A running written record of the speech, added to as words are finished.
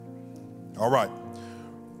All right.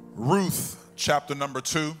 Ruth, chapter number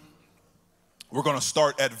 2. We're going to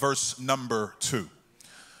start at verse number 2.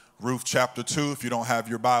 Ruth chapter 2. If you don't have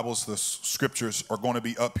your Bibles, the scriptures are going to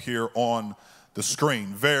be up here on the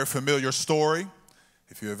screen. Very familiar story.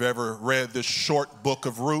 If you have ever read this short book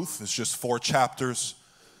of Ruth, it's just 4 chapters,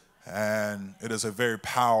 and it is a very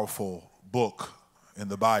powerful book in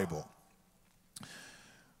the Bible.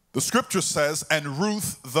 The scripture says, and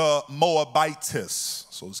Ruth the Moabitess.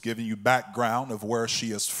 So it's giving you background of where she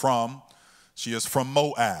is from. She is from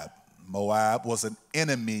Moab. Moab was an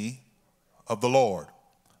enemy of the Lord.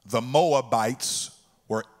 The Moabites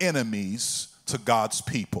were enemies to God's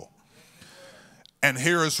people. And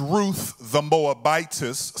here is Ruth the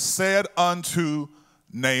Moabitess said unto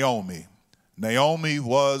Naomi. Naomi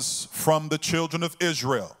was from the children of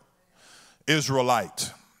Israel,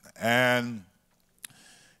 Israelite. And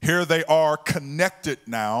here they are connected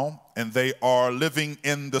now, and they are living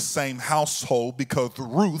in the same household because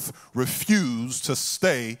Ruth refused to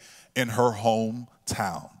stay in her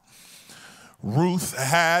hometown. Ruth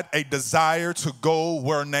had a desire to go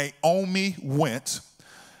where Naomi went,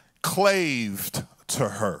 claved to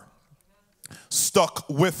her, stuck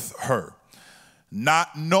with her,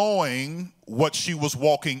 not knowing what she was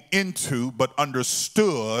walking into, but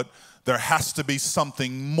understood there has to be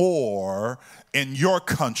something more in your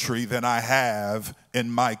country than I have in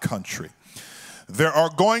my country. There are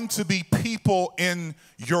going to be people in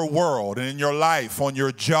your world and in your life, on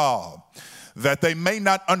your job, that they may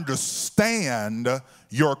not understand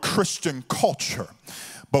your Christian culture.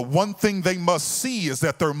 But one thing they must see is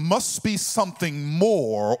that there must be something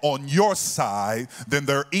more on your side than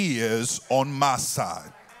there is on my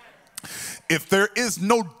side. If there is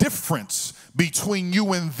no difference between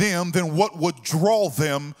you and them, then what would draw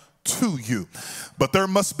them to you? But there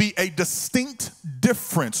must be a distinct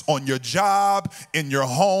difference on your job, in your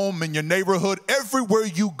home, in your neighborhood. Everywhere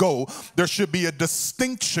you go, there should be a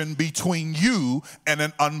distinction between you and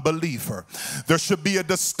an unbeliever. There should be a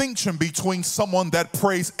distinction between someone that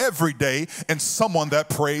prays every day and someone that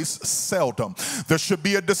prays seldom. There should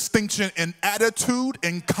be a distinction in attitude,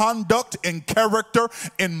 in conduct, in character,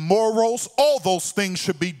 in morals. All those things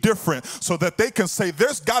should be different so that they can say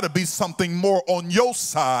there's got to be something more on your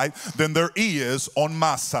side than there is on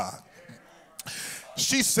my side.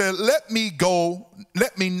 She said, let me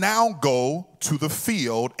now go to the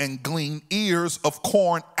field and glean ears of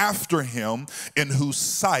corn after him, in whose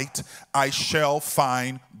sight I shall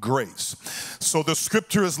find grace. So the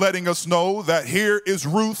scripture is letting us know that here is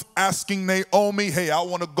Ruth asking Naomi, hey, I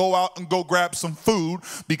want to go out and go grab some food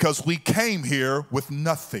because we came here with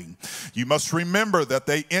nothing. You must remember that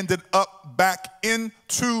they ended up back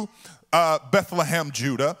into Bethlehem,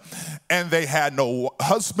 Judah, and they had no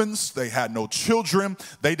husbands, they had no children,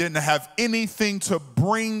 they didn't have anything to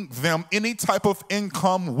bring them any type of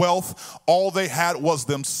income, wealth. All they had was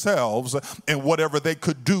themselves and whatever they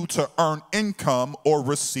could do to earn income or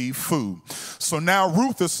receive food. So now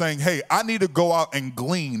Ruth is saying, hey, I need to go out and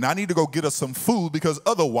glean. I need to go get us some food because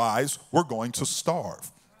otherwise we're going to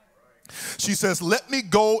starve. She says, let me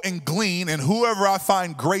go and glean, and whoever I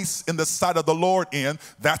find grace in the sight of the Lord in,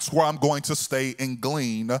 that's where I'm going to stay and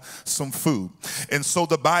glean some food. And so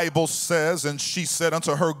the Bible says, and she said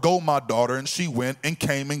unto her, go, my daughter. And she went and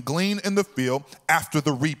came and gleaned in the field after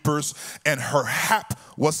the reapers, and her hap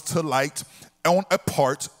was to light on a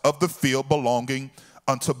part of the field belonging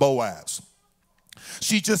unto Boaz.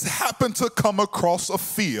 She just happened to come across a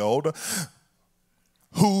field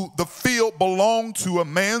who the field belonged to a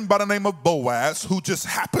man by the name of Boaz, who just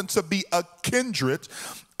happened to be a kindred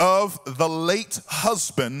of the late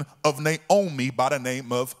husband of Naomi by the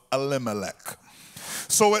name of Elimelech.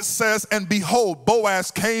 So it says, and behold,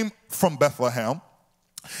 Boaz came from Bethlehem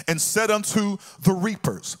and said unto the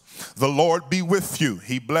reapers, the Lord be with you.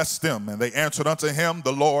 He blessed them, and they answered unto him,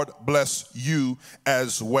 the Lord bless you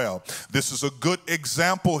as well. This is a good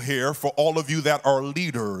example here for all of you that are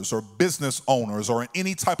leaders or business owners or in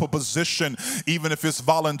any type of position, even if it's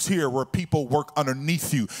volunteer where people work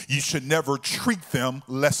underneath you. You should never treat them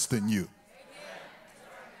less than you.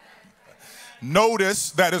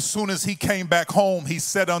 Notice that as soon as he came back home, he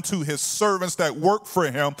said unto his servants that worked for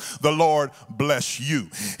him, the Lord bless you.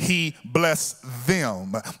 He blessed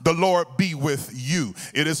them. The Lord be with you.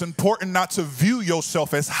 It is important not to view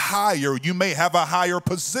yourself as higher. You may have a higher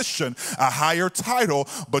position, a higher title,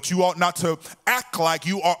 but you ought not to act like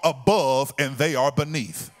you are above and they are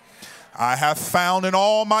beneath. I have found in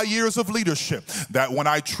all my years of leadership that when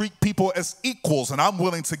I treat people as equals and I'm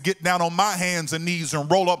willing to get down on my hands and knees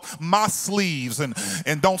and roll up my sleeves and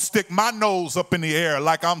don't stick my nose up in the air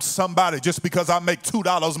like I'm somebody just because I make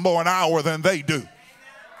 $2 more an hour than they do.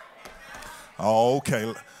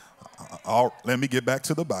 Okay. Let me get back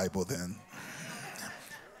to the Bible then.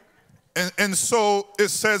 And so it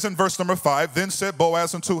says in verse number 5, then said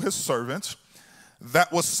Boaz unto his servants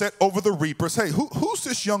that was set over the reapers, hey, who's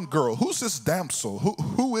this young girl? Who's this damsel?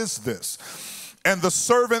 Who is this? And the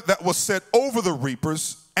servant that was set over the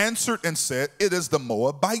reapers answered and said, it is the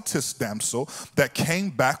Moabitess damsel that came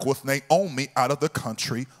back with Naomi out of the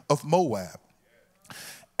country of Moab.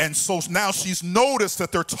 And so now she's noticed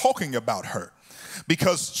that they're talking about her,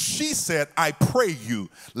 because she said, I pray you,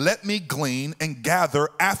 let me glean and gather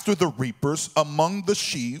after the reapers among the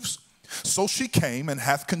sheaves. So she came and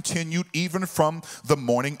hath continued even from the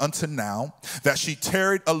morning unto now, that she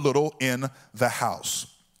tarried a little in the house.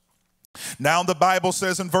 Now the Bible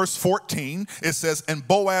says in verse 14, it says, and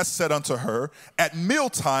Boaz said unto her, at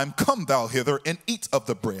mealtime come thou hither and eat of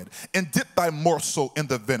the bread, and dip thy morsel in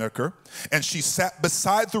the vinegar. And she sat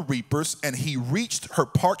beside the reapers, and he reached her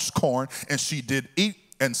parched corn, and she did eat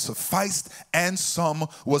and sufficed, and some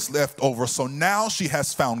was left over. So now she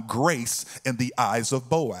has found grace in the eyes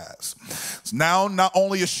of Boaz. Now not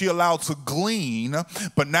only is she allowed to glean,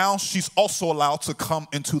 but now she's also allowed to come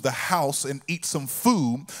into the house and eat some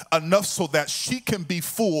food, enough so that she can be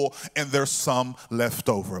full and there's some left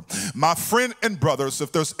over. My friend and brothers,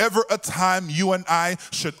 if there's ever a time you and I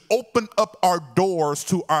should open up our doors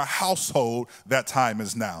to our household, that time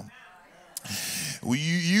is now.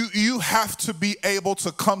 You have to be able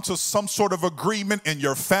to come to some sort of agreement in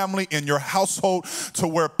your family, in your household, to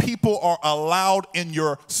where people are allowed in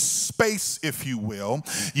your space, if you will.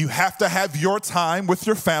 You have to have your time with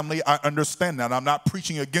your family. I understand that. I'm not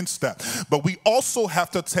preaching against that. But we also have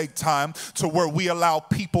to take time to where we allow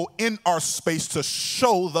people in our space to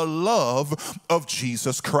show the love of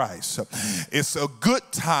Jesus Christ. It's a good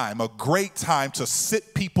time, a great time to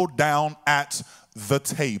sit people down at the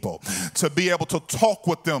table, to be able to talk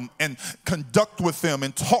with them and conduct with them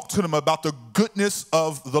and talk to them about the goodness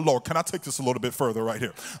of the Lord. Can I take this a little bit further right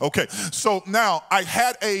here? Okay, so now I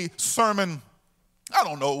had a sermon, I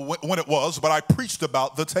don't know when it was, but I preached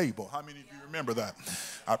about the table. How many of you remember that?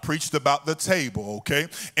 I preached about the table, okay,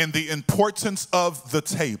 and the importance of the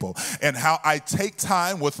table, and how I take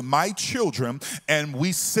time with my children and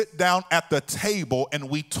we sit down at the table and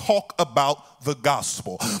we talk about the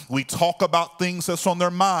gospel. We talk about things that's on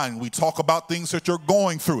their mind. We talk about things that you're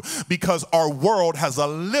going through, because our world has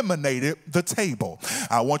eliminated the table.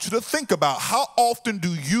 I want you to think about, how often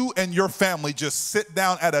do you and your family just sit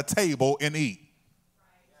down at a table and eat?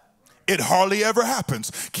 It hardly ever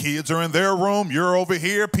happens. Kids are in their room, you're over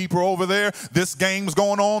here, people are over there, this game's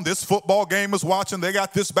going on, this football game is watching, they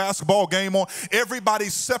got this basketball game on.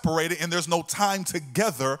 Everybody's separated and there's no time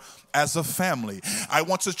together as a family. I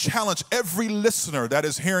want to challenge every listener that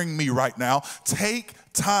is hearing me right now, take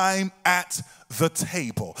time at the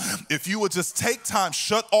table. If you would just take time,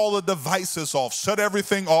 shut all the devices off, shut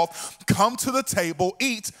everything off, come to the table,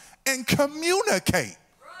 eat, and communicate.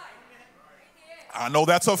 I know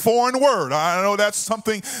that's a foreign word. I know that's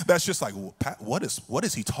something that's just like, well, Pat, what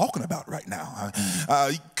is he talking about right now?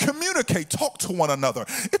 Communicate, talk to one another.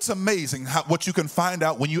 It's amazing what you can find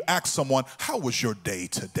out when you ask someone, how was your day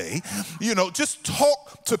today? You know, just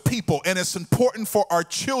talk to people. And it's important for our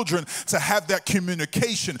children to have that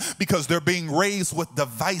communication, because they're being raised with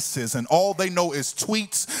devices and all they know is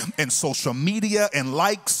tweets and social media and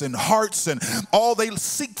likes and hearts, and all they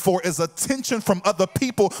seek for is attention from other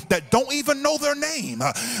people that don't even know their name.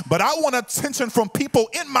 But I want attention from people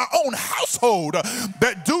in my own household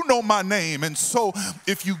that do know my name. And so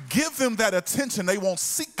if you give them that attention, they won't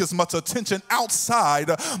seek as much attention outside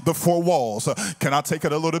the four walls. Can I take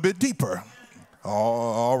it a little bit deeper?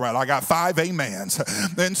 All right, I got 5 amens.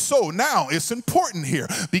 And so now it's important here,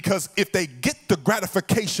 because if they get the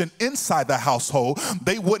gratification inside the household,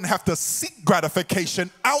 they wouldn't have to seek gratification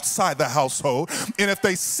outside the household. And if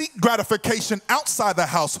they seek gratification outside the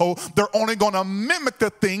household, they're only going to mimic the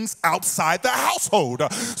things outside the household.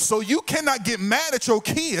 So you cannot get mad at your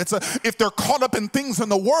kids if they're caught up in things in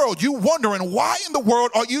the world. You wondering, why in the world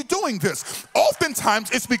are you doing this? Oftentimes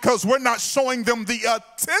it's because we're not showing them the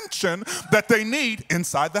attention that they need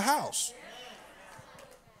inside the house.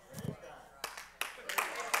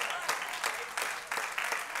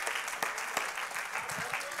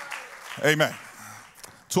 Amen.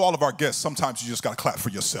 To all of our guests, sometimes you just got to clap for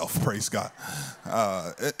yourself. Praise God.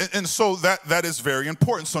 And so that is very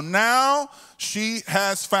important. So now she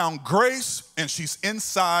has found grace and she's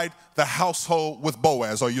inside the household with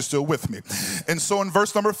Boaz. Are you still with me? And so in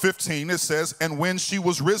verse number 15, it says, and when she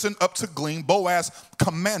was risen up to glean, Boaz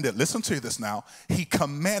commanded, listen to this now, he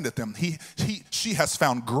commanded them. She has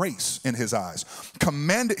found grace in his eyes.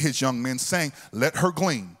 Commanded his young men, saying, let her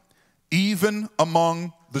glean even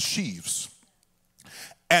among the sheaves,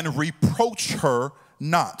 and reproach her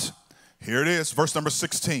not. Here it is, verse number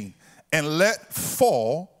 16. And let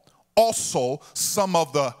fall also some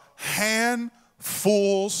of the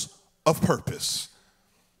handfuls of purpose.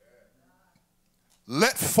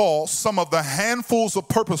 Let fall some of the handfuls of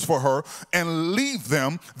purpose for her, and leave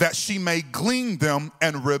them, that she may glean them,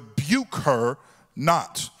 and rebuke her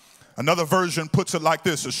not. Another version puts it like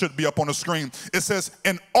this. It should be up on the screen. It says,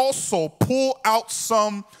 and also pull out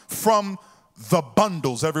some from the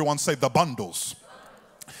bundles. Everyone say the bundles.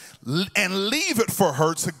 And leave it for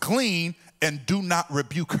her to glean, and do not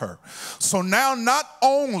rebuke her. So now not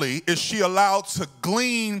only is she allowed to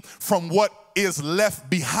glean from what is left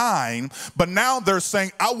behind, but now they're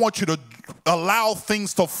saying, I want you to allow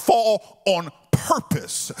things to fall on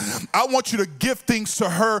purpose. I want you to give things to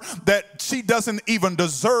her that she doesn't even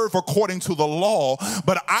deserve according to the law,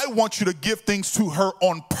 but I want you to give things to her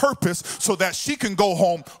on purpose so that she can go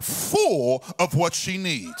home full of what she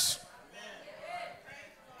needs.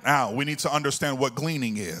 Now, we need to understand what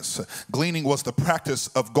gleaning is. Gleaning was the practice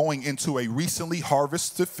of going into a recently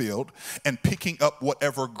harvested field and picking up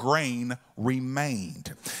whatever grain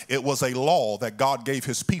remained. It was a law that God gave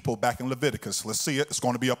his people back in Leviticus. Let's see it. It's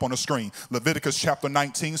going to be up on the screen. Leviticus chapter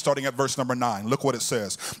 19, starting at verse number 9. Look what it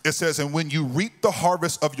says. It says, and when you reap the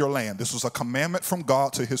harvest of your land, this was a commandment from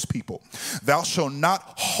God to his people, thou shalt not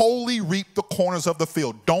wholly reap the corners of the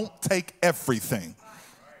field. Don't take everything.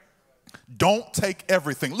 Don't take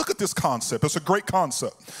everything. Look at this concept. It's a great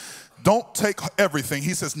concept. Don't take everything.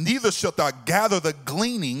 He says, neither shalt thou gather the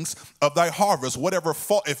gleanings of thy harvest. Whatever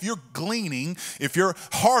fall, if you're gleaning, if you're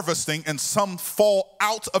harvesting and some fall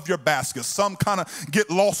out of your basket, some kind of get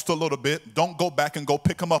lost a little bit, don't go back and go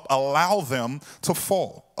pick them up. Allow them to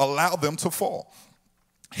fall. Allow them to fall.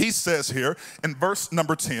 He says here in verse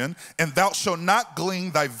number 10, and thou shalt not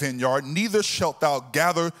glean thy vineyard, neither shalt thou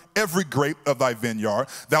gather every grape of thy vineyard.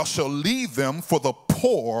 Thou shalt leave them for the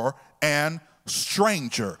poor and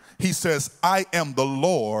stranger. He says, I am the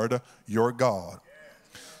Lord your God.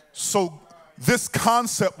 So this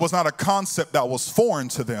concept was not a concept that was foreign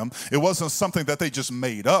to them. It wasn't something that they just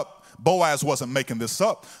made up. Boaz wasn't making this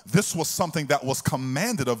up. This was something that was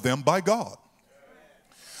commanded of them by God.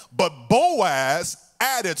 But Boaz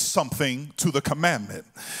added something to the commandment.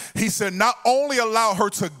 He said, not only allow her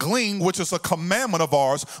to glean, which is a commandment of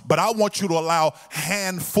ours, but I want you to allow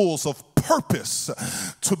handfuls of purpose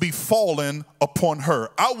to be fallen upon her.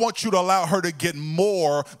 I want you to allow her to get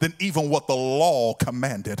more than even what the law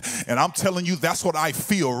commanded. And I'm telling you, that's what I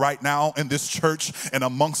feel right now in this church and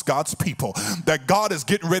amongst God's people, that God is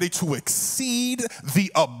getting ready to exceed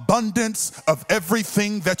the abundance of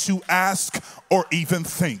everything that you ask or even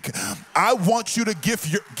think. I want you to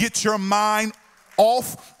get your mind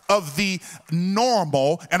off of the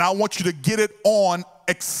normal, and I want you to get it on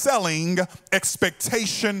excelling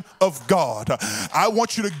expectation of God. I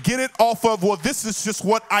want you to get it off of, well, this is just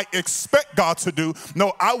what I expect God to do.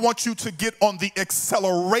 No, I want you to get on the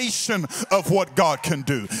acceleration of what God can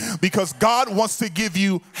do, because God wants to give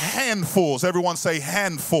you handfuls. Everyone say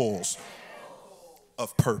handfuls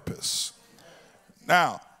of purpose.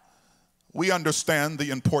 Now, we understand the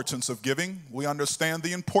importance of giving. We understand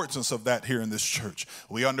the importance of that here in this church.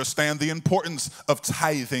 We understand the importance of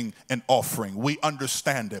tithing and offering. We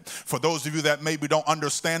understand it. For those of you that maybe don't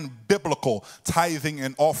understand, biblical tithing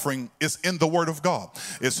and offering is in the Word of God.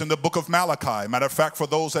 It's in the book of Malachi. Matter of fact, for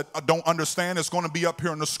those that don't understand, it's going to be up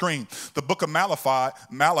here on the screen. The book of Malachi,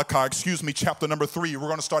 chapter number 3. We're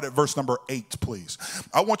going to start at verse number 8, please.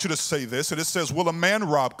 I want you to say this, and it says, will a man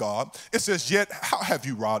rob God? It says, yet how have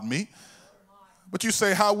you robbed me? But you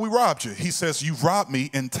say, how we robbed you? He says, you've robbed me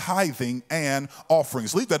in tithing and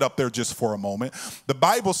offerings. Leave that up there just for a moment. The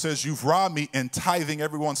Bible says you've robbed me in tithing.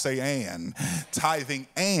 Everyone say and. Tithing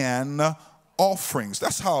and offerings.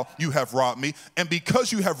 That's how you have robbed me. And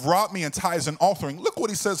because you have robbed me in tithes and offering, look what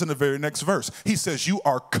he says in the very next verse. He says, you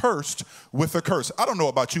are cursed with a curse. I don't know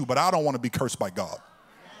about you, but I don't want to be cursed by God.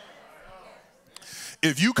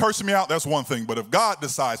 If you curse me out, that's one thing. But if God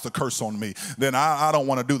decides to curse on me, then I don't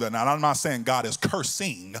want to do that. Now, I'm not saying God is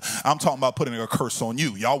cursing. I'm talking about putting a curse on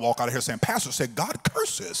you. Y'all walk out of here saying, Pastor said God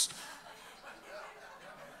curses.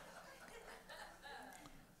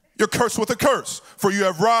 You're cursed with a curse, for you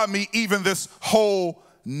have robbed me, even this whole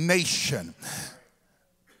nation.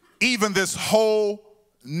 Even this whole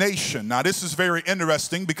nation. Now, this is very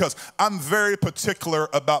interesting because I'm very particular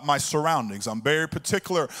about my surroundings. I'm very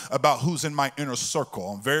particular about who's in my inner circle.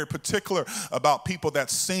 I'm very particular about people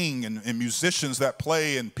that sing and musicians that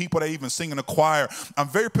play and people that even sing in a choir. I'm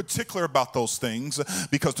very particular about those things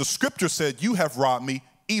because the scripture said, you have robbed me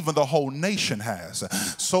even the whole nation has.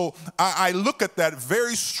 So I look at that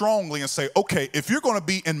very strongly and say, okay, if you're going to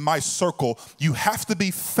be in my circle, you have to be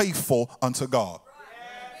faithful unto God.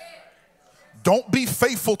 Don't be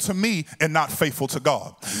faithful to me and not faithful to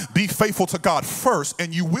God. Be faithful to God first,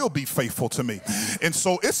 and you will be faithful to me. And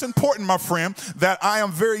so it's important, my friend, that I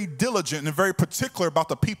am very diligent and very particular about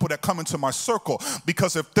the people that come into my circle,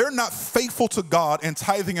 because if they're not faithful to God in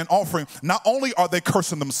tithing and offering, not only are they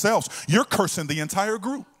cursing themselves, you're cursing the entire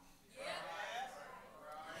group.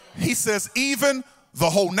 He says, even the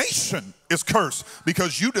whole nation is cursed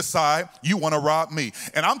because you decide you want to rob me.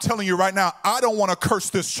 And I'm telling you right now, I don't want to curse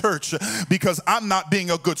this church because I'm not being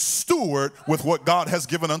a good steward with what God has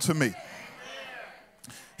given unto me.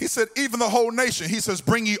 He said, even the whole nation. He says,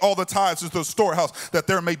 bring ye all the tithes into the storehouse, that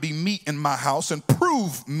there may be meat in my house, and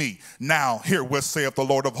prove me now, herewith saith the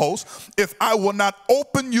Lord of hosts, if I will not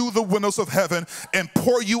open you the windows of heaven and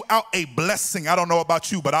pour you out a blessing. I don't know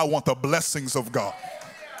about you, but I want the blessings of God.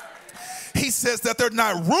 He says that there's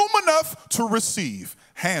not room enough to receive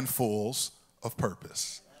handfuls of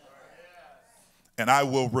purpose. And I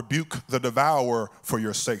will rebuke the devourer for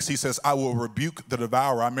your sakes. He says, I will rebuke the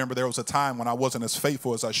devourer. I remember there was a time when I wasn't as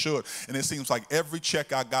faithful as I should, and it seems like every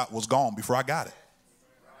check I got was gone before I got it.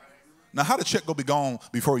 Now, how did the check go be gone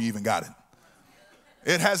before you even got it?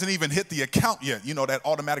 It hasn't even hit the account yet. You know, that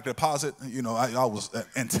automatic deposit, you know, I was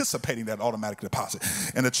anticipating that automatic deposit.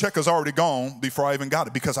 And the check is already gone before I even got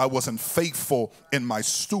it because I wasn't faithful in my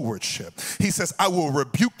stewardship. He says, I will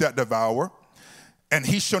rebuke that devourer, and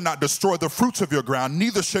he shall not destroy the fruits of your ground,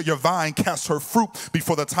 neither shall your vine cast her fruit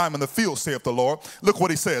before the time in the field, saith the Lord. Look what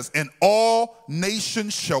he says. And all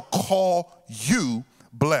nations shall call you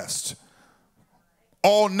blessed.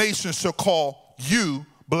 All nations shall call you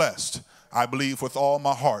blessed. I believe with all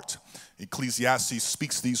my heart. Ecclesiastes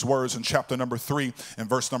speaks these words in chapter number 3 and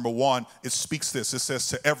verse number 1. It speaks this. It says,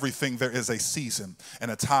 to everything there is a season and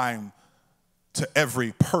a time to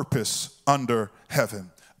every purpose under heaven.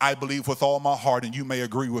 I believe with all my heart, and you may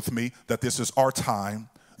agree with me, that this is our time.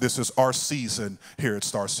 This is our season here at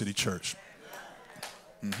Star City Church.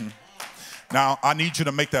 Now, I need you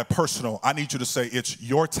to make that personal. I need you to say it's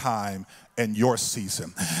your time and your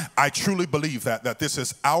season. I truly believe that this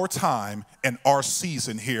is our time and our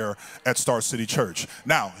season here at Star City Church.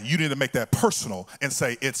 Now, you need to make that personal and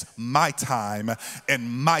say it's my time and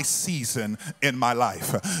my season in my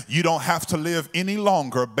life. You don't have to live any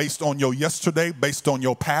longer based on your yesterday, based on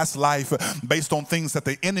your past life, based on things that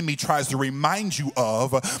the enemy tries to remind you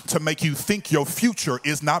of to make you think your future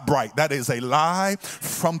is not bright. That is a lie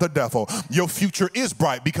from the devil. Your future is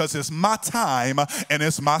bright because it's my time and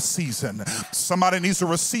it's my season. Somebody needs to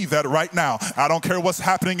receive that right now. I don't care what's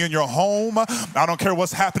happening in your home. I don't care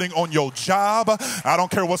what's happening on your job. I don't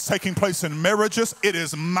care what's taking place in marriages. It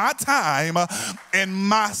is my time and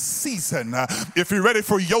my season. If you're ready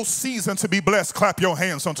for your season to be blessed, clap your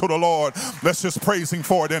hands unto the Lord. Let's just praise him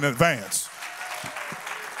for it in advance.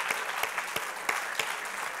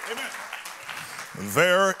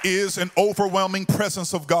 There is an overwhelming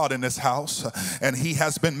presence of God in this house, and he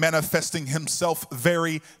has been manifesting himself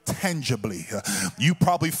very tangibly. You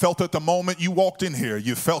probably felt it the moment you walked in here.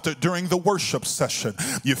 You felt it during the worship session.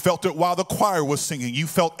 You felt it while the choir was singing. You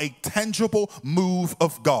felt a tangible move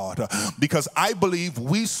of God, because I believe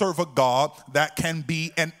we serve a God that can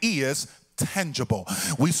be and is tangible.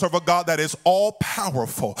 We serve a God that is all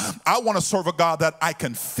powerful. I want to serve a God that I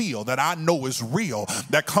can feel, that I know is real,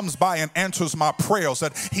 that comes by and answers my prayers,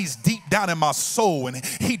 that he's deep down in my soul and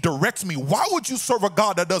he directs me. Why would you serve a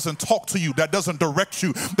God that doesn't talk to you, that doesn't direct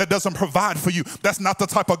you, that doesn't provide for you? That's not the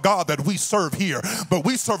type of God that we serve here. But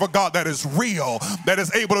we serve a God that is real, that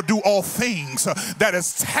is able to do all things, that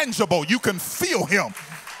is tangible. You can feel him.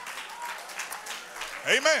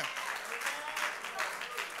 Amen.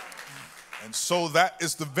 And so that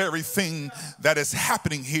is the very thing that is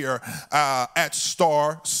happening here at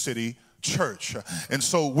Star City Church. And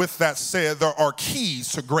so with that said, there are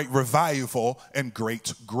keys to great revival and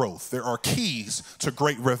great growth. There are keys to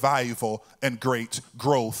great revival and great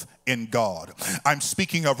growth in God. I'm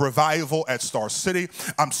speaking of revival at Star City.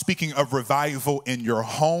 I'm speaking of revival in your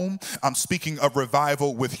home. I'm speaking of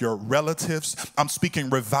revival with your relatives. I'm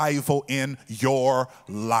speaking revival in your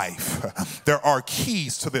life. There are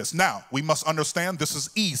keys to this. Now, we must understand this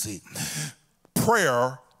is easy.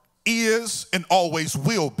 Prayer is and always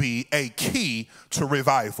will be a key to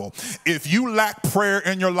revival. If you lack prayer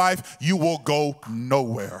in your life, you will go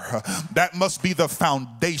nowhere. That must be the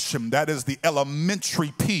foundation. That is the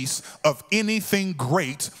elementary piece of anything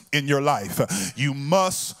great in your life. You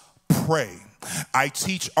must pray. I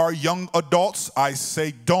teach our young adults, I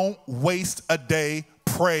say, don't waste a day,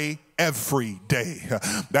 pray every day.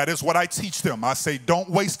 That is what I teach them. I say, don't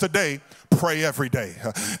waste a day, pray every day.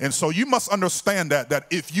 And so you must understand that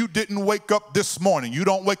if you didn't wake up this morning, you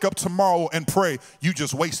don't wake up tomorrow and pray, you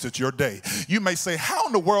just wasted your day. You may say, how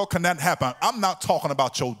in the world can that happen? I'm not talking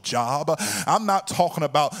about your job. I'm not talking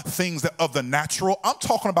about things that of the natural. I'm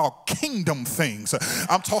talking about kingdom things.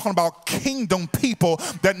 I'm talking about kingdom people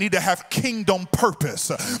that need to have kingdom purpose.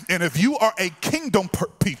 And if you are a kingdom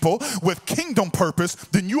people with kingdom purpose,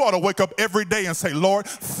 then you ought to wake up every day and say, Lord,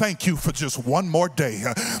 thank you for just one more day.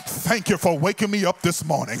 Thank you for waking me up this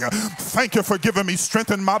morning. Thank you for giving me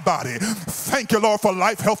strength in my body. Thank you, Lord, for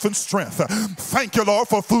life, health, and strength. Thank you, Lord,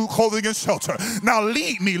 for food, clothing, and shelter. Now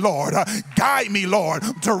lead me, Lord. Guide me, Lord.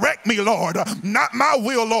 Direct me, Lord. Not my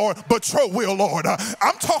will, Lord, but your will, Lord.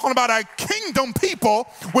 I'm talking about a kingdom people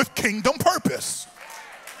with kingdom purpose.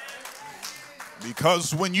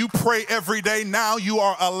 Because when you pray every day, now you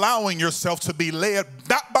are allowing yourself to be led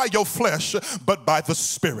not by your flesh, but by the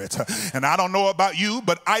Spirit. And I don't know about you,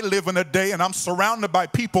 but I live in a day and I'm surrounded by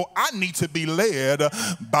people. I need to be led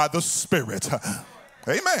by the Spirit.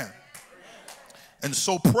 Amen. And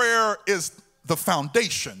so prayer is the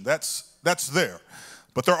foundation. That's there.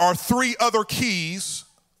 But there are 3 other keys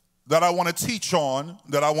that I want to teach on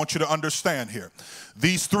that I want you to understand here.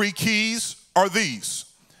 These 3 keys are these: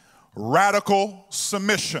 radical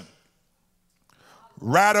submission,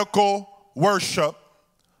 radical worship,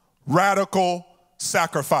 radical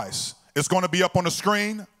sacrifice. It's going to be up on the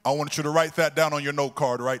screen. I want you to write that down on your note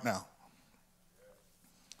card right now.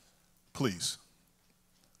 Please.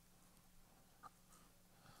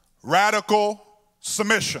 Radical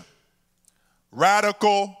submission,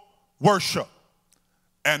 radical worship,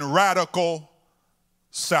 and radical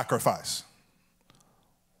sacrifice.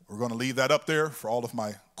 We're going to leave that up there for all of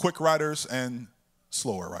my quick writers and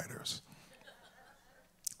slower writers.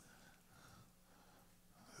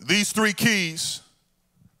 These 3 keys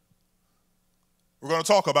we're going to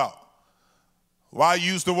talk about. Why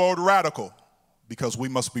use the word radical? Because we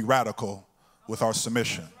must be radical with our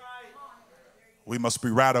submission. We must be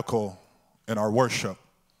radical in our worship,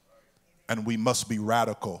 and we must be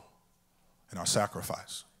radical in our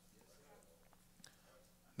sacrifice.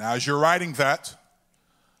 Now, as you're writing that,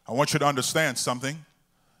 I want you to understand something.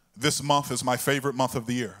 This month is my favorite month of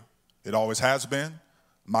the year. It always has been.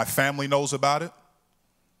 My family knows about it.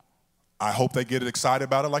 I hope they get excited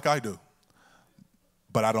about it like I do.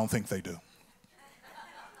 But I don't think they do.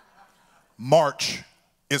 March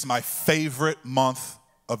is my favorite month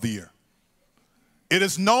of the year. It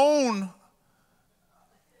is known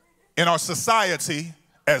in our society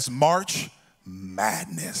as March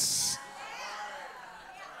Madness.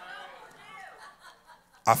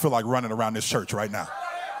 I feel like running around this church right now.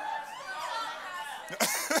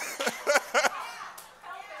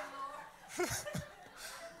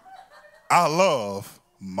 I love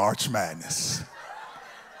March Madness.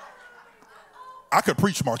 I could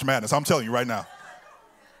preach March Madness, I'm telling you right now.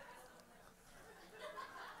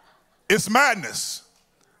 It's madness.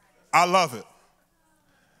 I love it.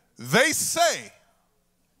 They say,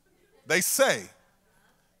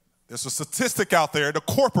 there's a statistic out there in the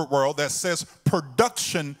corporate world that says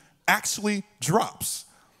production actually drops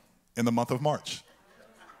in the month of March.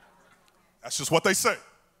 That's just what they say.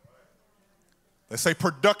 They say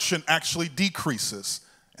production actually decreases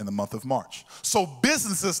in the month of March. So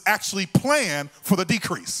businesses actually plan for the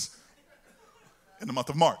decrease in the month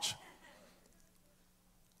of March.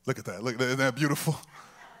 Look at that. Look, isn't that beautiful?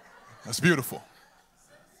 That's beautiful.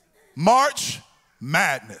 March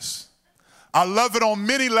Madness. I love it on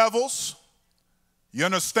many levels. You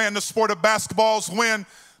understand the sport of basketball is when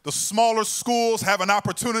the smaller schools have an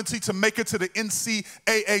opportunity to make it to the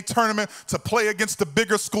NCAA tournament to play against the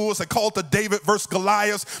bigger schools. They call it the David versus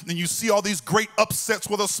Goliath. And you see all these great upsets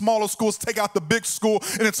where the smaller schools take out the big school,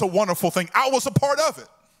 and it's a wonderful thing. I was a part of it.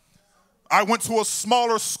 I went to a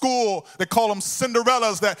smaller school. They call them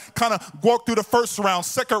Cinderellas that kind of walk through the first round,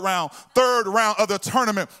 second round, third round of the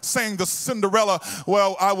tournament, saying the Cinderella.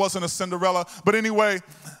 Well, I wasn't a Cinderella, but anyway,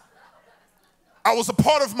 I was a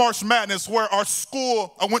part of March Madness where our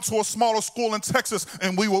school, I went to a smaller school in Texas,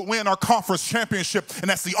 and we would win our conference championship, and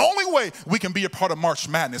that's the only way we can be a part of March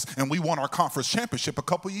Madness, and we won our conference championship a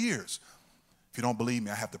couple years. If you don't believe me,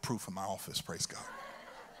 I have the proof in my office, praise God.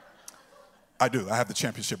 I do. I have the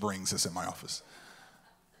championship rings that's in my office.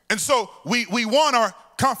 And so we won our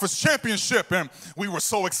conference championship, and we were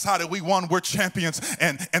so excited. We won. We're champions.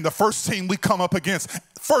 And the first team we come up against,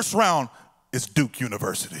 first round, is Duke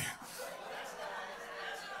University.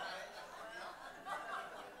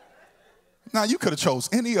 Now, you could have chose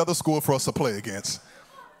any other school for us to play against.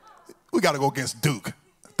 We got to go against Duke,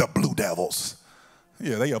 the Blue Devils.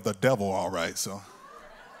 Yeah, they of the devil, all right.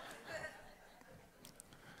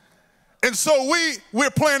 And so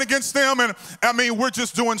we're playing against them, and I mean we're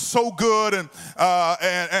just doing so good, and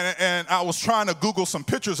I was trying to Google some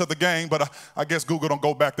pictures of the game, but I guess Google don't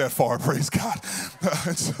go back that far. Praise God.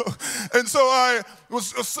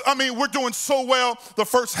 We're doing so well. The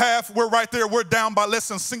first half, we're right there. We're down by less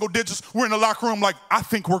than single digits. We're in the locker room like, I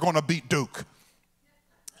think we're going to beat Duke.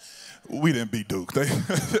 We didn't beat Duke.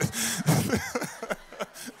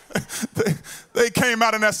 They came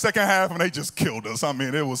out in that second half and they just killed us. I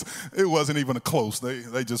mean, it wasn't even close.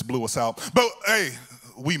 They just blew us out. But hey,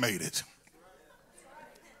 we made it.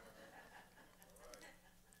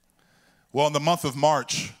 Well, in the month of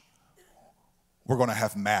March, we're going to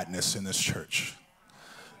have madness in this church.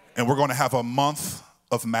 And we're going to have a month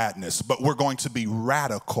of madness, but we're going to be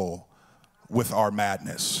radical with our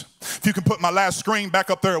madness. If you can put my last screen back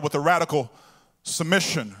up there with the radical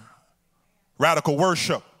submission, radical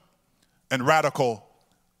worship, and radical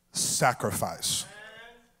sacrifice.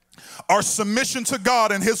 Our submission to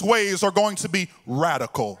God and his ways are going to be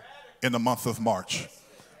radical in the month of March.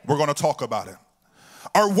 We're going to talk about it.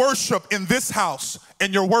 Our worship in this house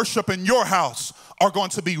and your worship in your house are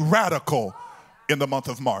going to be radical in the month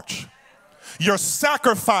of March. Your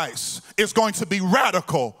sacrifice is going to be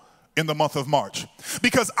radical in the month of March.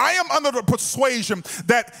 Because I am under the persuasion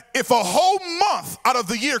that if a whole month out of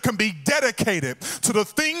the year can be dedicated to the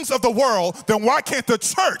things of the world, then why can't the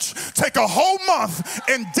church take a whole month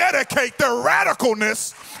and dedicate their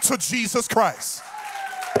radicalness to Jesus Christ?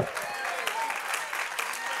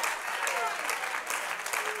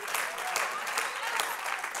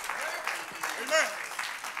 Amen.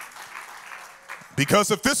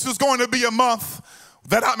 Because if this is going to be a month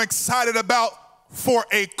that I'm excited about for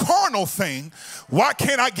a carnal thing, why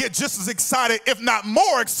can't I get just as excited, if not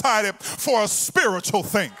more excited, for a spiritual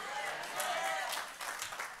thing?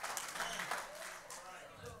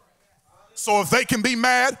 So if they can be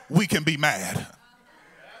mad, we can be mad.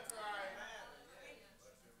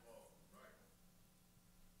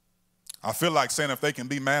 I feel like saying if they can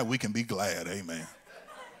be mad, we can be glad. Amen.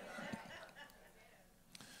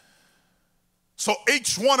 So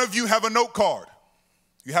each one of you have a note card.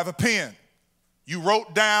 You have a pen. You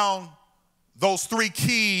wrote down those 3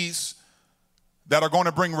 keys that are going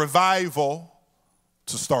to bring revival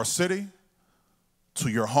to Star City, to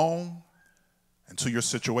your home, and to your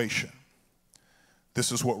situation.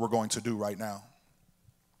 This is what we're going to do right now.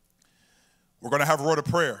 We're going to have a word of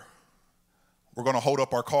prayer. We're going to hold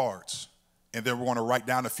up our cards, and then we're going to write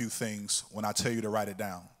down a few things when I tell you to write it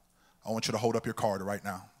down. I want you to hold up your card right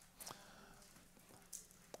now.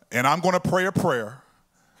 And I'm going to pray a prayer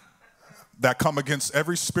that come against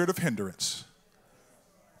every spirit of hindrance,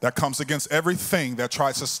 that comes against everything that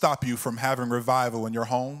tries to stop you from having revival in your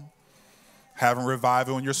home, having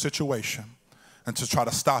revival in your situation, and to try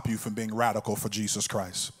to stop you from being radical for Jesus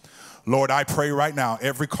Christ. Lord, I pray right now,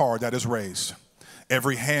 every card that is raised,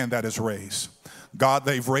 every hand that is raised, God,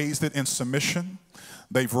 they've raised it in submission.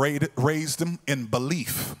 They've raised them in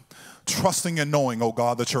belief, trusting and knowing, oh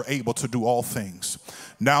God, that you're able to do all things.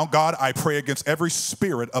 Now, God, I pray against every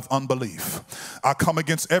spirit of unbelief. I come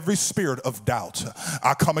against every spirit of doubt.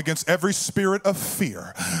 I come against every spirit of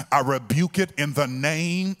fear. I rebuke it in the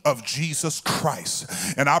name of Jesus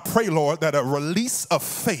Christ. And I pray, Lord, that a release of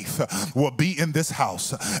faith will be in this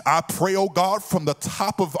house. I pray, oh God, from the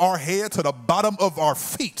top of our head to the bottom of our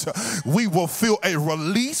feet, we will feel a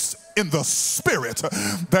release in the spirit.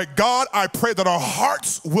 That God, I pray that our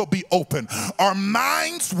hearts will be open, our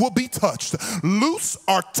minds will be touched. Loose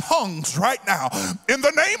our tongues right now in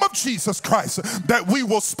the name of Jesus Christ, that we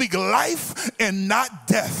will speak life and not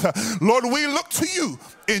death. Lord, we look to you.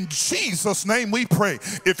 In Jesus' name we pray.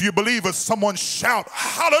 If you believe it, someone shout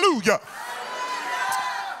hallelujah.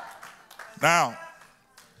 Now,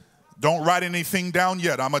 don't write anything down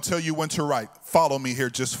yet. I'm going to tell you when to write. Follow me here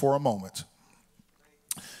just for a moment.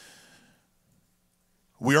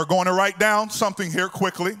 We are going to write down something here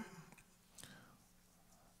quickly.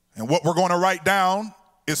 And what we're going to write down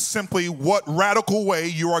is simply what radical way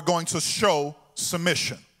you are going to show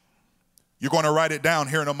submission. You're going to write it down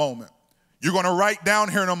here in a moment. You're going to write down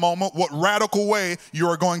here in a moment what radical way you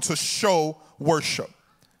are going to show worship.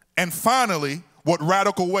 And finally, what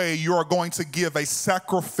radical way you are going to give a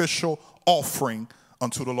sacrificial offering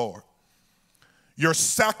unto the Lord. Your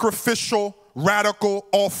sacrificial radical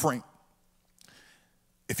offering.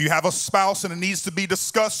 If you have a spouse and it needs to be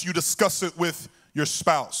discussed, you discuss it with your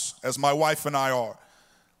spouse, as my wife and I are.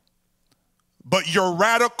 But your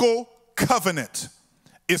radical covenant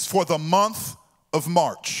is for the month of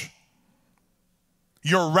March.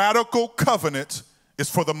 Your radical covenant is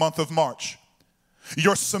for the month of March.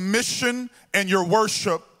 Your submission and your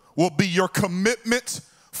worship will be your commitment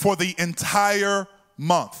for the entire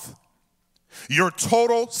month. Your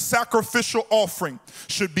total sacrificial offering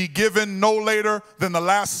should be given no later than the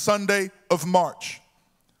last Sunday of March.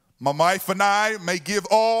 My wife and I may give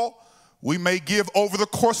all. We may give over the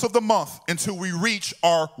course of the month until we reach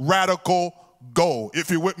our radical goal.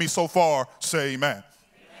 If you're with me so far, say amen. Amen.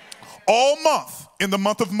 All month, in the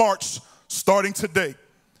month of March, starting today,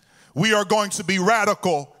 we are going to be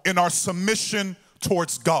radical in our submission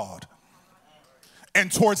towards God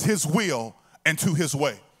and towards his will and to his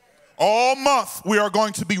way. All month, we are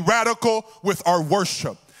going to be radical with our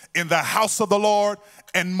worship in the house of the Lord,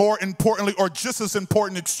 and more importantly, or just as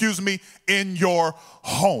important, in your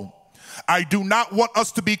home. I do not want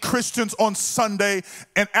us to be Christians on Sunday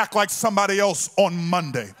and act like somebody else on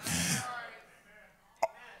Monday.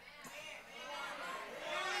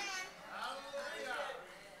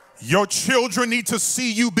 Your children need to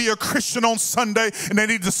see you be a Christian on Sunday, and they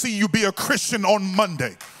need to see you be a Christian on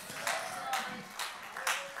Monday.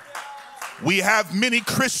 We have many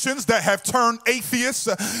Christians that have turned atheists,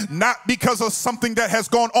 not because of something that has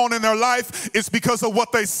gone on in their life, it's because of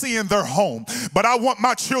what they see in their home. But I want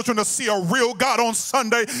my children to see a real God on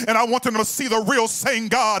Sunday, and I want them to see the real same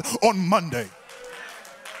God on Monday.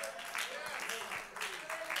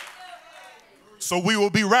 So we will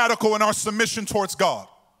be radical in our submission towards God.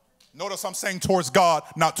 Notice I'm saying towards God,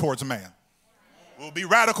 not towards man. We'll be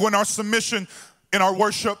radical in our submission, in our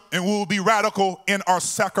worship, and we will be radical in our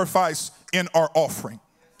sacrifice, in our offering.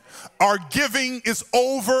 Our giving is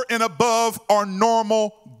over and above our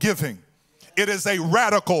normal giving. It is a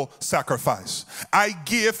radical sacrifice. I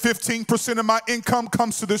give 15% of my income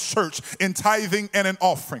comes to this church in tithing and in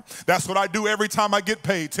offering. That's what I do every time I get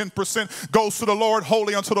paid. 10% goes to the Lord,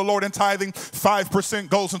 wholly unto the Lord in tithing. 5%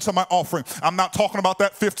 goes into my offering. I'm not talking about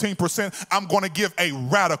that 15%. I'm going to give a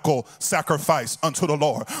radical sacrifice unto the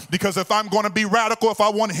Lord. Because if I'm going to be radical, if I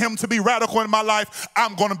want him to be radical in my life,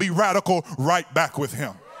 I'm going to be radical right back with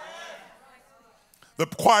him. The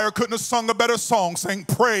choir couldn't have sung a better song saying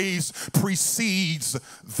praise precedes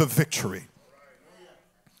the victory.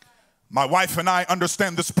 My wife and I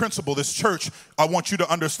understand this principle. This church, I want you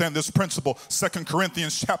to understand this principle. 2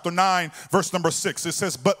 Corinthians chapter 9, verse number 6. It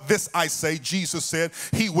says, but this I say, Jesus said,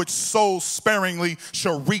 he which sows sparingly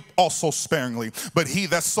shall reap also sparingly. But he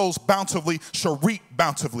that sows bountifully shall reap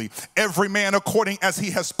bountifully. Every man according as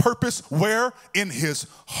he has purpose, where? In his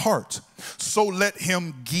heart. So let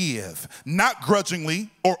him give, not grudgingly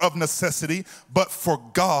or of necessity, but for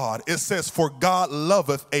God. It says, for God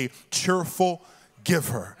loveth a cheerful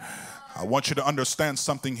giver. I want you to understand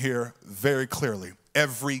something here very clearly.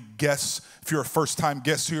 Every guest, if you're a first-time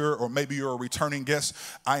guest here, or maybe you're a returning guest,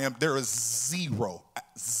 there is zero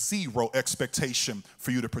expectation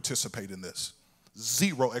for you to participate in this.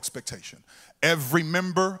 Zero expectation. Every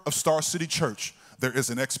member of Star City Church, there is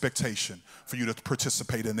an expectation for you to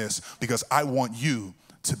participate in this, because I want you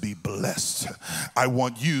to be blessed. I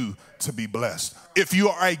want you to be blessed. If you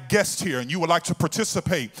are a guest here and you would like to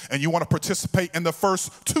participate, and you want to participate in the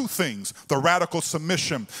first two things, the radical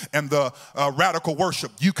submission and the radical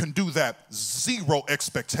worship, you can do that. Zero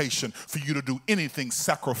expectation for you to do anything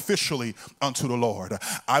sacrificially unto the Lord.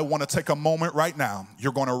 I want to take a moment right now.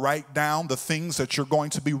 You're going to write down the things that you're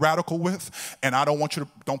going to be radical with, and I don't want you to,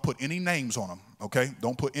 don't put any names on them. Okay,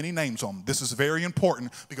 don't put any names on them. This is very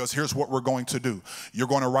important, because here's what we're going to do. You're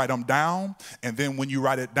going to write them down, and then when you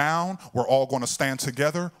write it down, we're all going to stand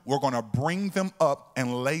together. We're going to bring them up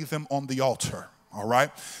and lay them on the altar, all right?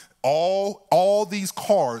 All these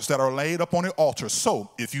cards that are laid up on the altar. So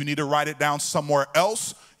if you need to write it down somewhere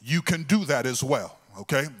else, you can do that as well.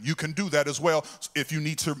 Okay, you can do that as well. If you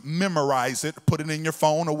need to memorize it, put it in your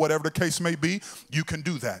phone or whatever the case may be, you can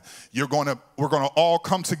do that. We're going to all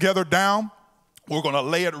come together down. We're going to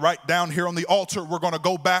lay it right down here on the altar. We're going to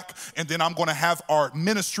go back, and then I'm going to have our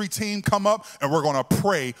ministry team come up, and we're going to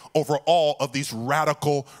pray over all of these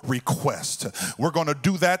radical requests. We're going to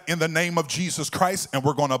do that in the name of Jesus Christ, and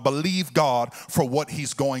we're going to believe God for what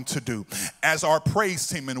he's going to do. As our praise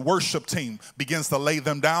team and worship team begins to lay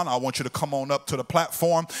them down, I want you to come on up to the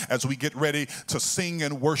platform as we get ready to sing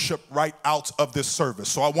and worship right out of this service.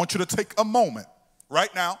 So I want you to take a moment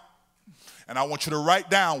right now, and I want you to write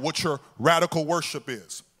down what your radical worship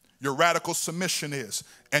is, your radical submission is,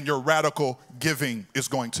 and your radical giving is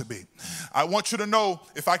going to be. I want you to know,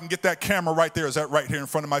 if I can get that camera right there, is that right here in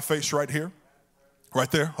front of my face right here? Right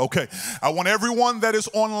there? Okay. I want everyone that is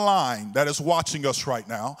online, that is watching us right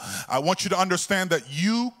now, I want you to understand that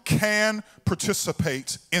you can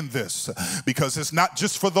participate in this because it's not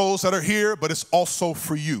just for those that are here, but it's also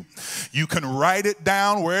for you. You can write it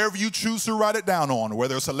down wherever you choose to write it down on,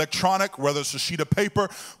 whether it's electronic, whether it's a sheet of paper,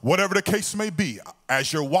 whatever the case may be.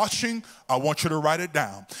 As you're watching, I want you to write it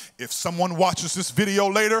down. If someone watches this video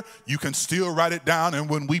later, you can still write it down. And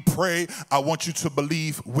when we pray, I want you to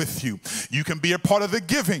believe with you. You can be a part of the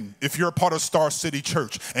giving if you're a part of Star City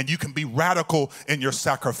Church, and you can be radical in your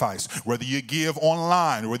sacrifice. Whether you give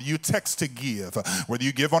online, whether you text to give, whether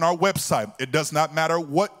you give on our website, it does not matter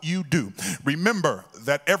what you do. Remember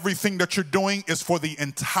that everything that you're doing is for the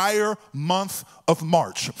entire month of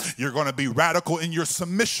March. You're going to be radical in your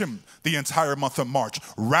submission the entire month of March,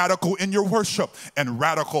 radical in your worship, and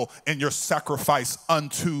radical in your sacrifice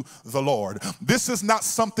unto the Lord. This is not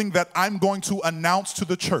something that I'm going to announce to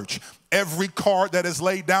the church. Every card that is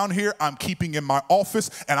laid down here, I'm keeping in my office,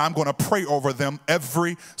 and I'm going to pray over them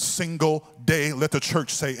every single day. Let the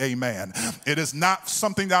church say amen. It is not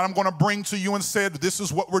something that I'm going to bring to you and say, this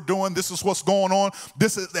is what we're doing, this is what's going on.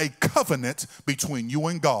 This is a covenant between you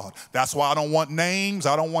and God. That's why I don't want names.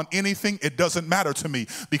 I don't want anything. It doesn't matter to me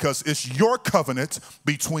because it's your covenant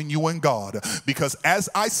between you and God. Because as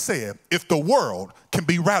I said, if the world can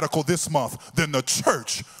be radical this month, then the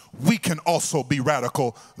church, we can also be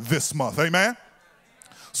radical this month. Amen?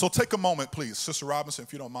 So take a moment, please. Sister Robinson,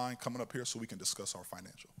 if you don't mind coming up here so we can discuss our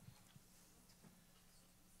financial.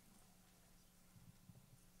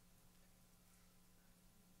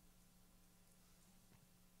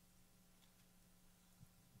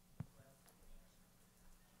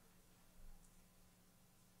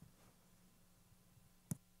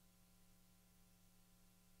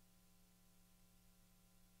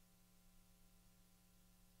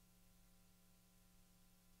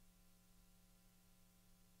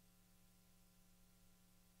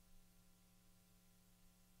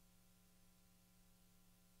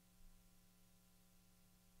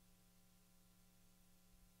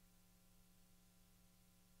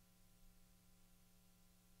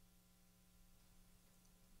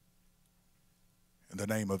 In the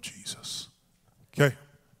name of Jesus. Okay,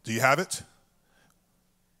 do you have it?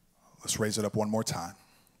 Let's raise it up one more time.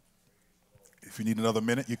 If you need another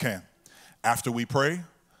minute, you can. After we pray,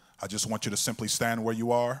 I just want you to simply stand where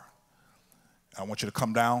you are. I want you to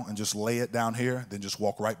come down and just lay it down here, then just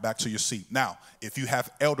walk right back to your seat. Now, if you have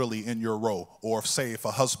elderly in your row, or if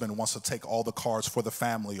a husband wants to take all the cards for the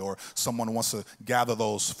family, or someone wants to gather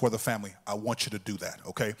those for the family, I want you to do that,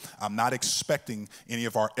 okay? I'm not expecting any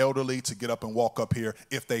of our elderly to get up and walk up here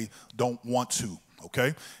if they don't want to,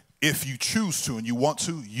 okay? If you choose to and you want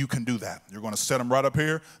to, you can do that. You're going to set them right up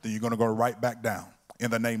here, then you're going to go right back down. In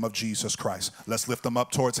the name of Jesus Christ. Let's lift them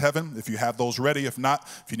up towards heaven. If you have those ready, if not,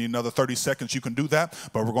 if you need another 30 seconds, you can do that.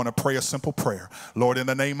 But we're going to pray a simple prayer. Lord, in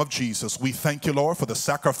the name of Jesus, we thank you, Lord, for the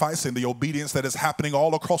sacrifice and the obedience that is happening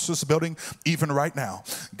all across this building, even right now.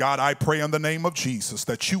 God, I pray in the name of Jesus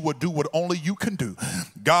that you would do what only you can do.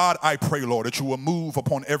 God, I pray, Lord, that you will move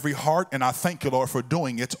upon every heart, and I thank you, Lord, for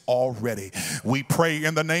doing it already. We pray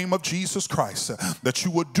in the name of Jesus Christ that you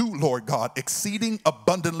would do, Lord God, exceeding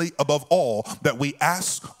abundantly above all that we ask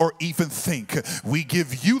or even think. We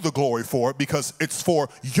give you the glory for it because it's for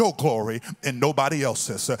your glory and nobody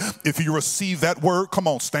else's. If you receive that word, come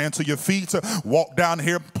on, stand to your feet, walk down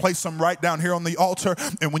here, place them right down here on the altar.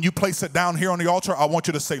 And when you place it down here on the altar, I want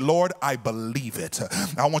you to say, Lord, I believe it.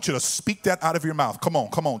 I want you to speak that out of your mouth. Come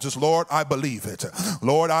on. Just, Lord, I believe it.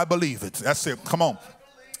 Lord, I believe it. That's it. Come on.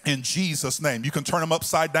 In Jesus' name. You can turn them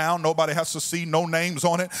upside down. Nobody has to see, no names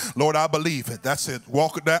on it. Lord, I believe it. That's it.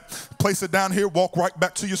 Walk it that. Place it down here. Walk right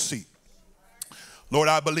back to your seat. Lord,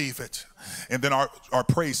 I believe it. And then our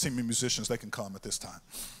praise team musicians, they can come at this time.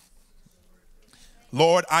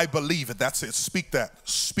 Lord, I believe it. That's it. Speak that.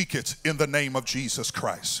 Speak it in the name of Jesus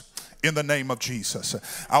Christ. In the name of Jesus.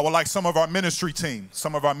 I would like some of our ministry team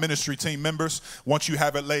members, once you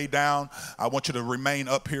have it laid down, I want you to remain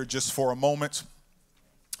up here just for a moment.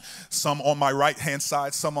 Some on my right-hand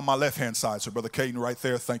side, some on my left-hand side. So Brother Caden right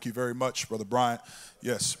there, thank you very much. Brother Bryant,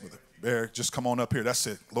 yes, Brother Bear, just come on up here. That's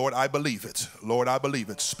it. Lord, I believe it. Lord, I believe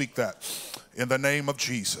it. Speak that in the name of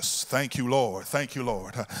Jesus. Thank you, Lord. Thank you,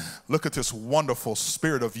 Lord. Look at this wonderful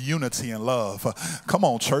spirit of unity and love. Come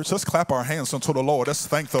on, church. Let's clap our hands unto the Lord. Let's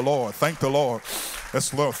thank the Lord. Thank the Lord.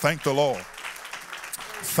 Let's Lord. Thank the Lord.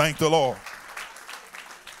 Thank the Lord.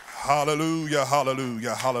 Hallelujah,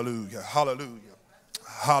 hallelujah, hallelujah, hallelujah.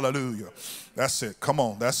 Hallelujah. That's it. Come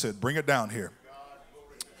on. That's it. Bring it down here.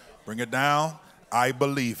 Bring it down. I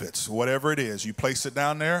believe it. Whatever it is, you place it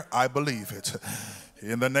down there. I believe it.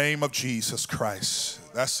 In the name of Jesus Christ.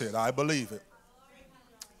 That's it. I believe it.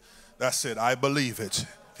 That's it. I believe it.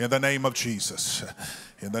 In the name of Jesus.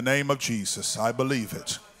 In the name of Jesus. I believe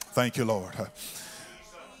it. Thank you, Lord.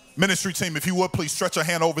 Ministry team, if you would, please stretch a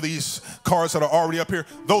hand over these cards that are already up here.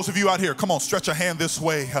 Those of you out here, come on, stretch a hand this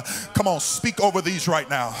way. Come on, speak over these right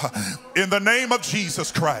now. In the name of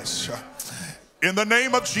Jesus Christ. In the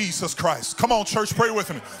name of Jesus Christ. Come on, church, pray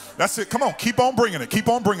with me. That's it. Come on, keep on bringing it. Keep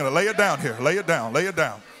on bringing it. Lay it down here. Lay it down. Lay it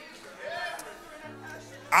down.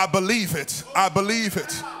 I believe it. I believe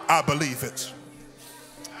it. I believe it.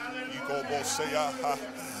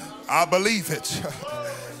 I believe it.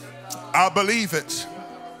 I believe it.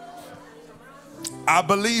 I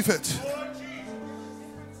believe it.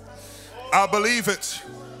 I believe it.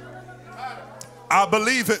 I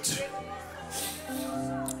believe it.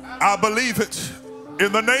 I believe it.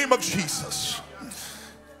 In the name of Jesus.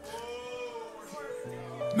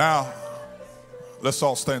 Now, let's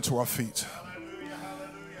all stand to our feet.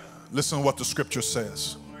 Listen to what the scripture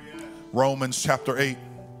says. Romans chapter 8,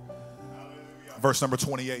 verse number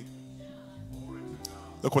 28.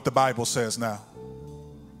 Look what the Bible says now.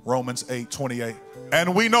 Romans 8:28.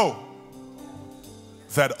 And we know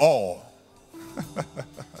that all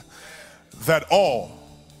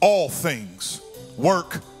things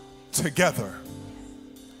work together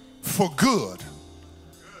for good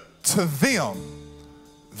to them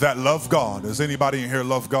that love God. Does anybody in here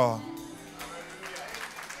love God?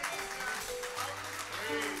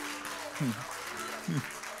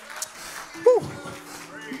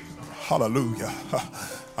 Hallelujah.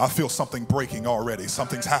 I feel something breaking already.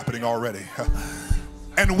 Something's happening already.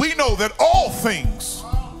 And we know that all things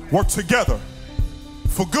work together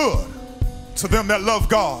for good to them that love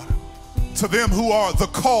God, to them who are the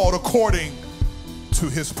called according to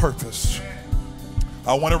his purpose.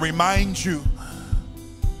 I want to remind you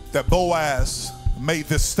that Boaz made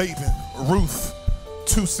this statement, Ruth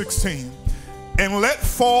 2:16, and let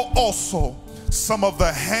fall also some of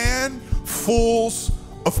the handfuls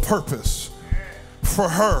of purpose for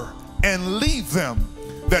her, and leave them,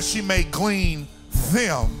 that she may glean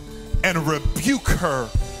them, and rebuke her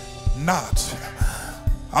not.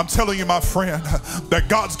 I'm telling you, my friend, that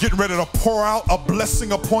God's getting ready to pour out a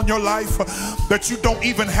blessing upon your life that you don't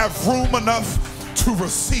even have room enough to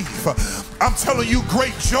receive. I'm telling you,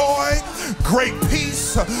 great joy, great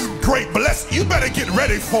peace, great blessing. You better get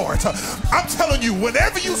ready for it. I'm telling you,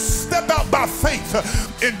 whenever you step out by faith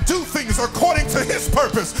and do things according to his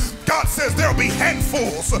purpose, God says there'll be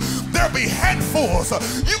handfuls. There'll be handfuls.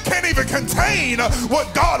 You can't even contain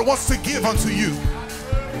what God wants to give unto you.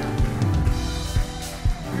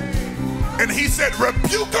 And he said,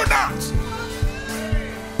 rebuke her not.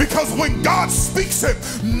 Because when God speaks it,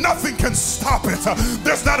 nothing can stop it.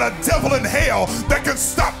 There's not a devil in hell that can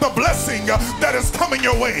stop the blessing that is coming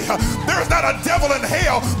your way. There's not a devil in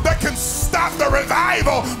hell that can stop the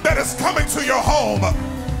revival that is coming to your home.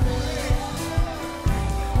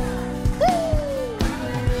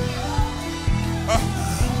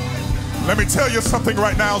 Let me tell you something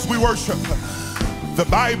right now as we worship. The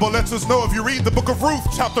Bible lets us know, if you read the book of Ruth,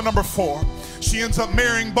 chapter number 4, she ends up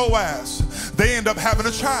marrying Boaz. They end up having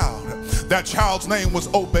a child. That child's name was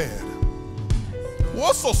Obed.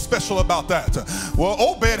 What's so special about that? Well,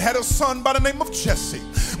 Obed had a son by the name of Jesse.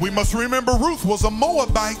 We must remember Ruth was a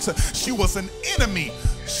Moabite. She was an enemy.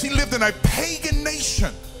 She lived in a pagan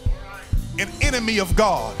nation, an enemy of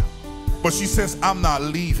God. But she says, I'm not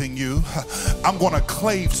leaving you. I'm going to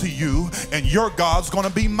clave to you, and your God's going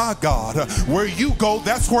to be my God. Where you go,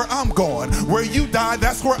 that's where I'm going. Where you die,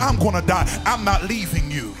 that's where I'm going to die. I'm not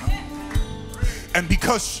leaving you. And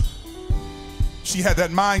because she had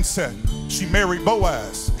that mindset, she married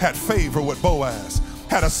Boaz, had favor with Boaz,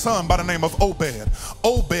 had a son by the name of Obed.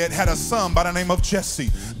 Obed had a son by the name of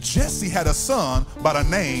Jesse. Jesse had a son by the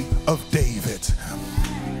name of David.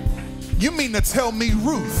 You mean to tell me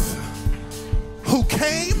Ruth, who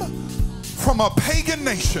came from a pagan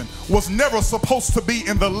nation, was never supposed to be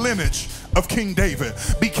in the lineage of King David,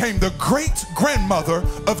 became the great-grandmother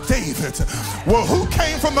of David? Well, who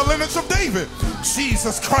came from the lineage of David?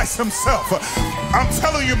 Jesus Christ himself. I'm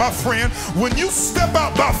telling you, my friend, when you step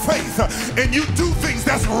out by faith and you do things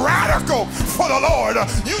that's radical for the Lord,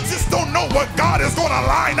 you just don't know what God is going to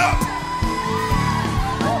line up.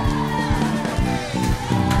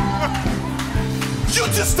 You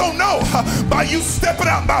just don't know. By you stepping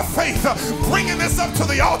out by faith, bringing this up to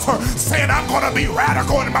the altar, saying, I'm going to be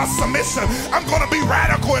radical in my submission. I'm going to be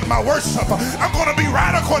radical in my worship. I'm going to be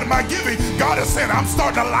radical in my giving. God is saying, I'm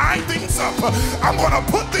starting to line things up. I'm going to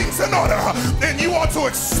put things in order. And you ought to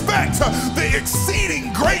expect the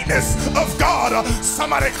exceeding greatness of God.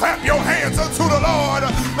 Somebody clap your hands unto the Lord.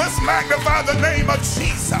 Let's magnify the name of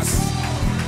Jesus.